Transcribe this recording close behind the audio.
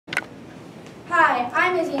Hi,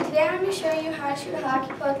 I'm Izzy, and today I'm going to show you how to shoot a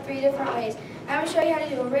hockey puck 3 different ways. I'm going to show you how to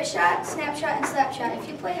do a wrist shot, snap shot, and slap shot. If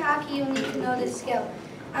you play hockey, you'll need to know this skill.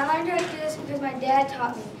 I learned how to do this because my dad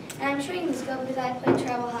taught me, and I'm showing you this skill because I play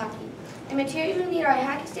travel hockey. The materials you'll need are a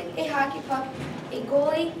hockey stick, a hockey puck, a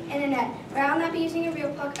goalie, and a net. But I will not be using a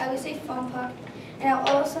real puck, I will say foam puck, and I will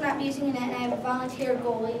also not be using a net, and I have a volunteer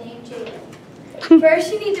goalie named Jacob.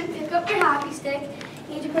 First, you need to pick up your hockey stick.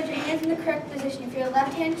 You need to put your hands in the correct position. If you're a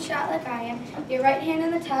left-handed shot like I am, your right hand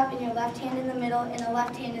on the top and your left hand in the middle and a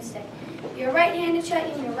left-handed stick. If you're a right-handed shot,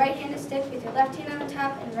 you need a right-handed stick with your left hand on the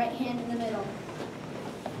top and right hand in the middle.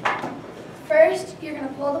 First, you're going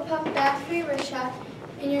to pull the puck back for your wrist shot,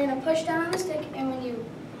 and you're going to push down on the stick, and when you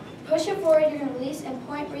push it forward, you're going to release and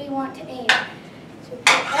point where you want to aim. So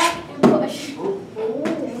pull back and push.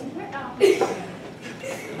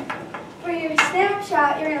 For your snap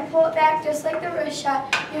shot, you're going to pull it back just like the wrist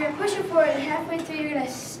shot. You're going to push it forward, and halfway through, you're going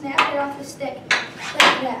to snap it off the stick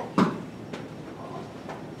like that.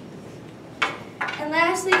 And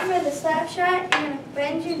lastly, for the slap shot, you're going to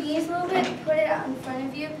bend your knees a little bit, put it out in front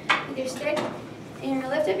of you with your stick, and you're going to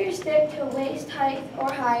lift up your stick to waist height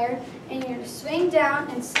or higher, and you're going to swing down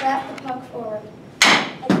and slap the puck forward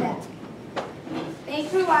like that.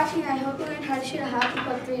 Thank you for watching, and I hope you learned how to shoot a hockey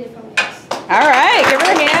puck 3 different ways. All right, give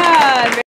her a hand.